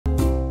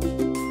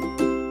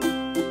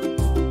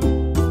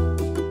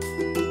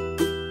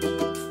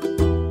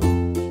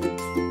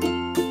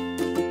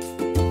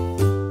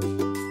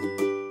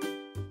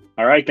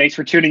right. Thanks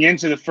for tuning in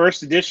to the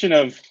first edition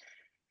of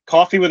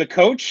Coffee with a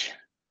Coach.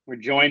 We're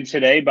joined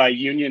today by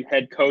Union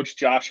head coach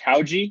Josh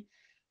Hauge.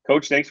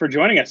 Coach, thanks for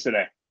joining us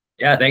today.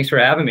 Yeah, thanks for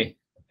having me.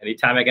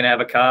 Anytime I can have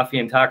a coffee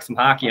and talk some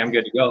hockey, I'm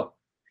good to go.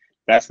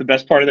 That's the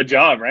best part of the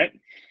job, right?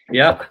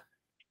 Yep.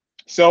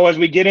 So as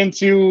we get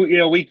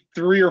into, week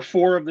 3 or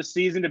 4 of the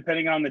season,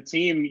 depending on the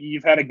team,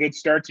 you've had a good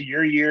start to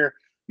your year,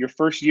 your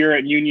first year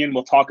at Union.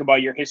 We'll talk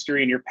about your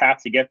history and your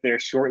path to get there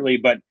shortly,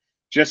 but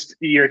just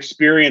your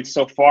experience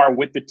so far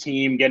with the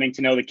team, getting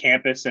to know the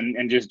campus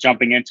and just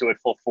jumping into it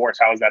full force.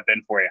 How has that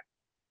been for you?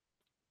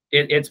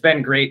 It's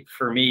been great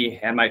for me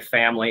and my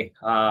family.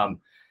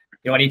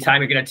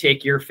 Anytime you're going to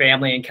take your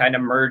family and kind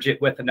of merge it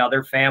with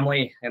another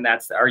family, and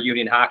that's our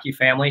Union hockey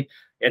family,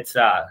 it's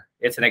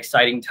an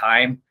exciting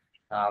time.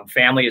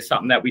 Family is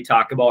something that we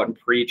talk about and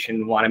preach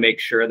and want to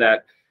make sure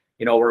that,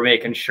 we're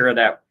making sure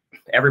that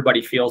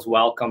everybody feels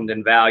welcomed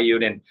and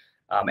valued. And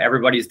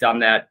everybody's done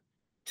that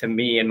to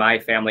me and my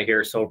family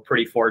here. So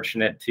pretty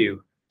fortunate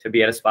to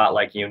be at a spot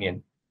like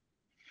Union.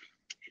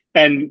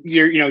 And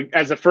you're,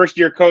 as a first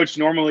year coach,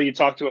 normally you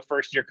talk to a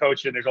first year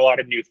coach and there's a lot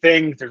of new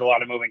things, there's a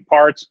lot of moving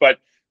parts. But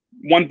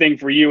one thing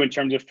for you in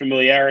terms of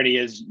familiarity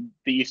is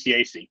the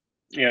ECAC.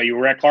 You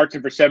were at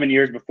Clarkson for 7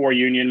 years before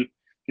Union,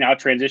 now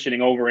transitioning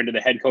over into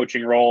the head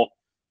coaching role.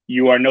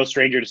 You are no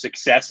stranger to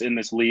success in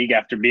this league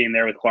after being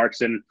there with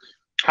Clarkson.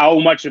 How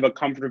much of a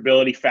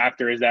comfortability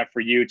factor is that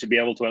for you to be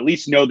able to at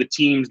least know the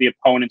teams, the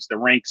opponents, the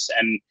rinks,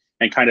 and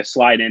kind of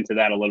slide into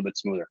that a little bit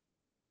smoother?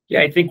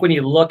 Yeah, I think when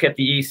you look at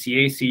the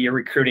ECAC, you're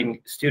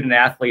recruiting student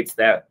athletes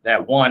that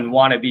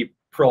want to be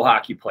pro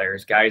hockey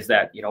players, guys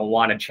that,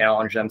 want to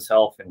challenge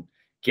themselves and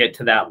get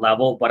to that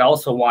level, but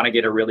also want to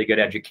get a really good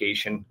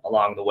education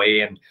along the way.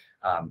 And,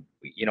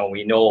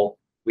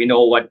 we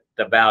know what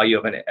the value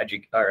of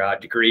a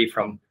degree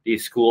from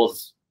these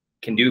schools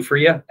can do for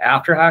you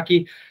after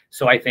hockey.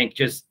 So I think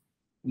just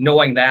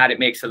knowing that, it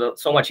makes it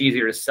so much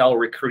easier to sell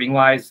recruiting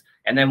wise.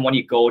 And then when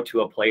you go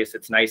to a place,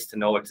 it's nice to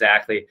know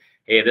exactly,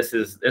 hey, this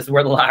is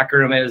where the locker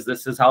room is.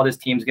 This is how this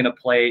team's going to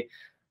play.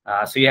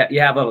 So you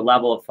have a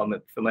level of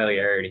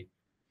familiarity.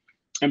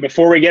 And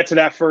before we get to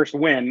that first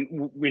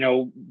win,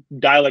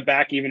 dial it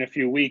back even a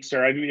few weeks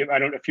or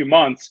a few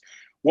months.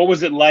 What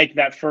was it like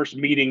that first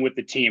meeting with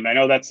the team? I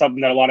know that's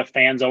something that a lot of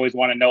fans always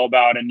want to know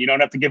about, and you don't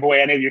have to give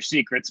away any of your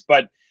secrets,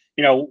 but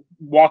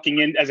walking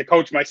in as a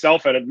coach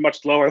myself at a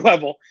much lower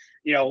level,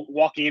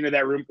 walking into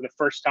that room for the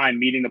first time,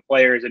 meeting the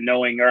players and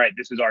knowing, all right,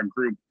 this is our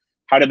group.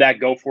 How did that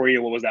go for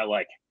you? What was that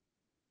like?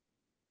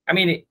 I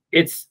mean,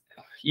 it's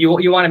you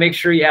want to make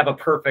sure you have a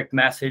perfect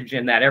message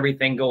and that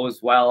everything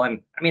goes well.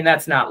 And I mean,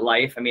 that's not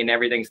life. I mean,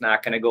 everything's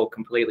not going to go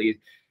completely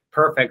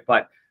perfect,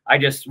 but I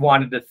just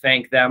wanted to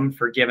thank them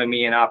for giving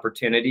me an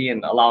opportunity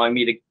and allowing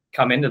me to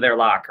come into their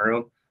locker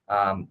room.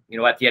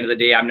 At the end of the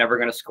day, I'm never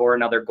going to score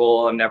another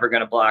goal. I'm never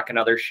going to block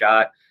another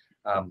shot.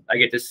 I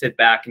get to sit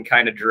back and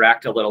kind of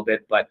direct a little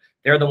bit, but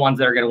they're the ones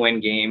that are going to win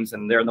games,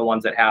 and they're the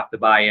ones that have to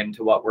buy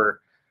into what we're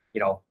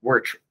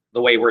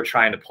the way we're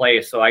trying to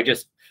play. So I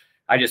just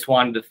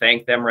wanted to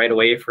thank them right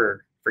away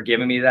for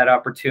giving me that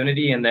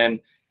opportunity, and then,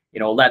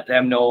 let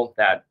them know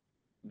that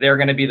they're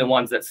going to be the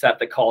ones that set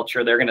the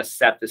culture. They're going to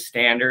set the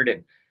standard.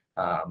 And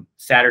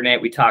Saturday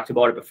night, we talked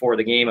about it before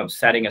the game of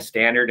setting a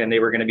standard, and they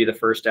were going to be the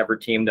first ever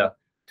team to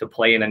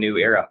play in a new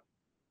era.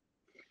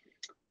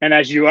 And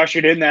as you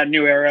ushered in that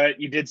new era,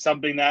 you did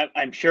something that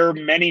I'm sure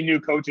many new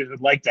coaches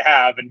would like to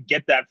have and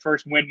get that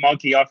first win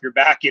monkey off your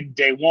back in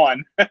day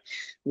one.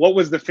 What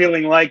was the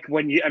feeling like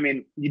when you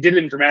did it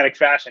in dramatic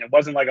fashion. It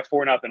wasn't like a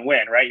 4-0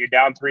 win, right? You're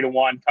down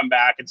 3-1, come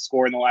back and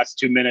score in the last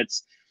 2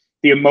 minutes.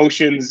 The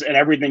emotions and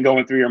everything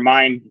going through your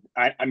mind.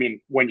 I mean,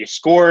 when you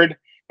scored,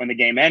 when the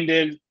game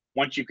ended,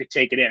 once you could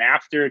take it in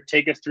after,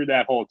 take us through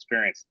that whole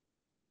experience.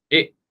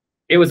 It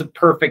was a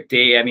perfect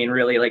day. I mean,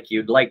 really, I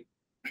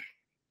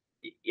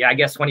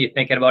guess when you're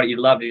thinking about it, you'd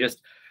love to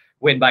just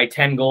win by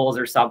 10 goals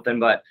or something,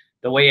 but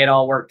the way it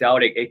all worked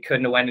out, it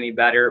couldn't have went any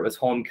better. It was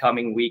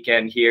homecoming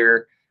weekend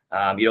here.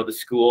 The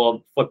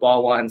school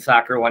football won,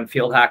 soccer won,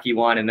 field hockey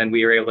won, and then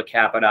we were able to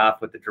cap it off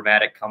with the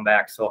dramatic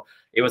comeback. So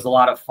it was a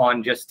lot of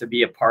fun just to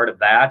be a part of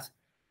that.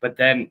 But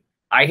then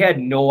I had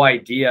no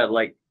idea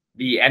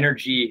the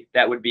energy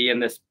that would be in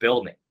this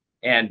building,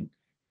 and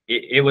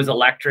it was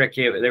electric.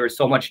 There was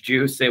so much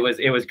juice. It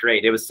was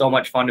great. It was so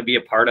much fun to be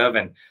a part of,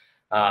 and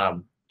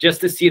just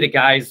to see the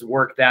guys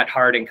work that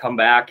hard and come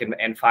back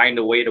and find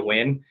a way to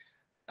win.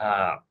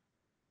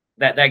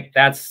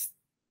 That's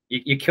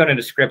you couldn't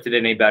have scripted it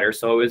any better.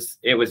 So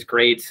it was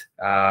great.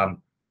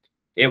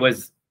 It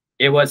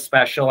was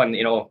special, and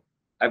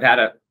I've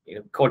had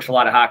coached a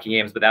lot of hockey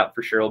games, but that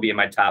for sure will be in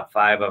my top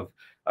 5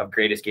 of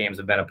greatest games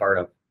I've been a part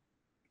of.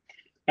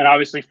 And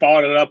obviously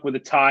followed it up with a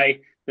tie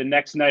the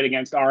next night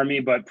against Army,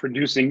 but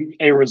producing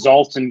a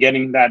result and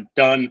getting that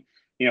done.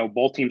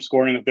 Both teams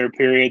scoring in the third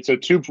period. So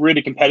 2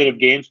 really competitive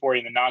games for you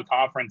in the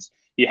non-conference.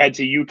 You head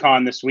to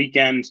UConn this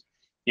weekend,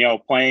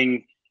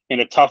 playing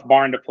in a tough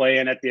barn to play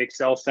in at the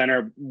Excel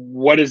Center.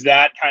 What is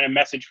that kind of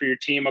message for your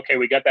team? Okay,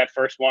 we got that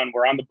first one.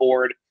 We're on the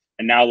board,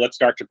 and now let's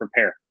start to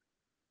prepare.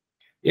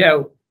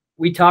 Yeah,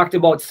 we talked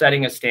about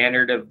setting a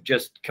standard of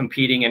just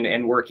competing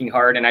and working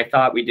hard. And I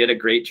thought we did a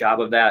great job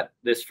of that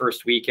this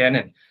first weekend.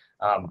 And,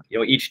 you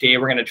know, each day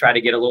we're going to try to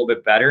get a little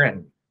bit better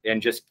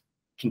and just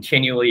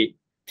continually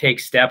take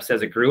steps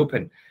as a group.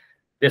 And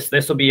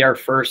this will be our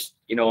first,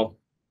 you know,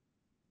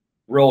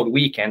 road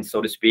weekend,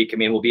 so to speak. I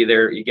mean, we'll be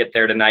there, you get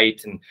there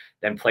tonight and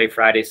then play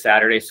Friday,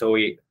 Saturday. So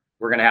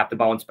we're going to have to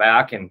bounce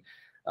back and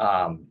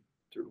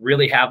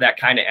really have that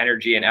kind of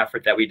energy and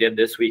effort that we did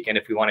this weekend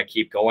if we want to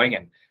keep going.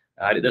 And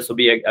this will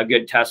be a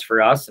good test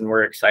for us, and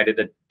we're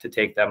excited to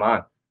take them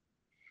on.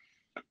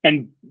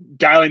 And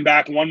dialing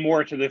back one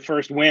more to the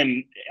first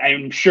win,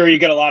 I'm sure you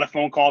get a lot of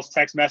phone calls,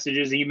 text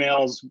messages,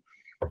 emails.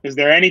 Is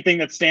there anything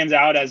that stands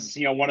out as,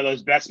 you know, one of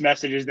those best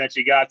messages that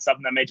you got,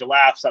 something that made you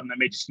laugh, something that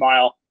made you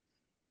smile?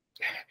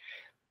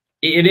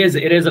 It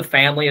is a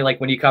family.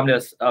 Like when you come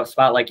to a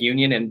spot like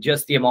Union, and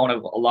just the amount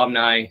of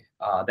alumni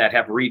that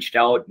have reached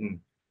out and,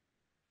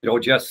 you know,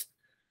 just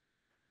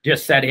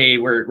said, hey,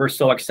 we're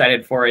so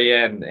excited for you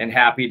and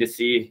happy to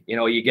see, you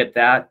know, you get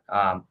that.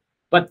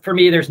 But for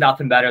me, there's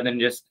nothing better than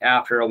just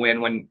after a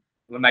win when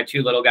my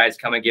two little guys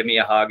come and give me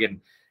a hug, and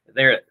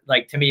they're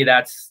like, to me,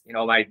 that's, you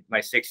know,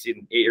 my 6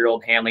 and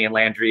 8-year-old Hanley and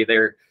Landry,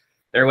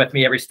 they're with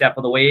me every step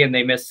of the way, and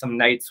they miss some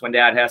nights when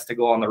Dad has to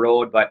go on the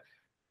road, but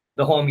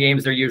the home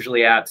games they're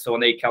usually at. So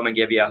when they come and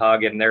give you a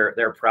hug and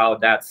they're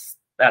proud, that's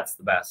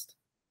the best.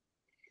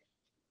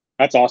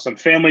 That's awesome.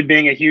 Family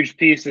being a huge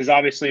piece is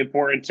obviously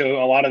important to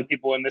a lot of the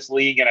people in this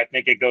league, and I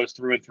think it goes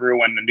through and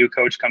through when the new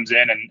coach comes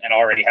in and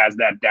already has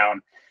that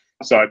down.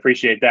 So I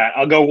appreciate that.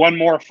 I'll go one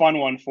more fun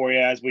one for you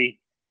as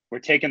we're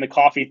taking the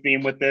coffee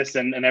theme with this,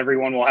 and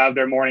everyone will have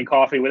their morning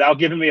coffee. Without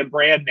giving me a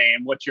brand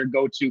name, what's your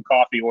go-to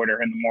coffee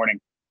order in the morning?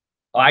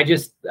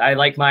 I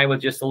like mine with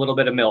just a little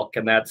bit of milk,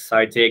 and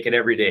I take it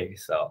every day.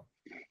 So,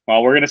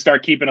 well, we're going to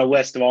start keeping a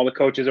list of all the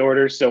coaches'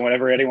 orders. So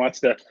whenever anyone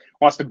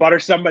wants to butter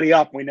somebody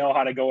up, we know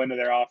how to go into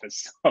their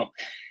office. So,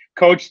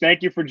 Coach,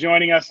 thank you for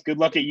joining us. Good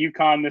luck at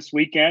UConn this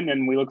weekend,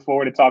 and we look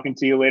forward to talking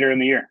to you later in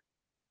the year.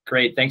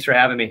 Great. Thanks for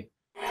having me.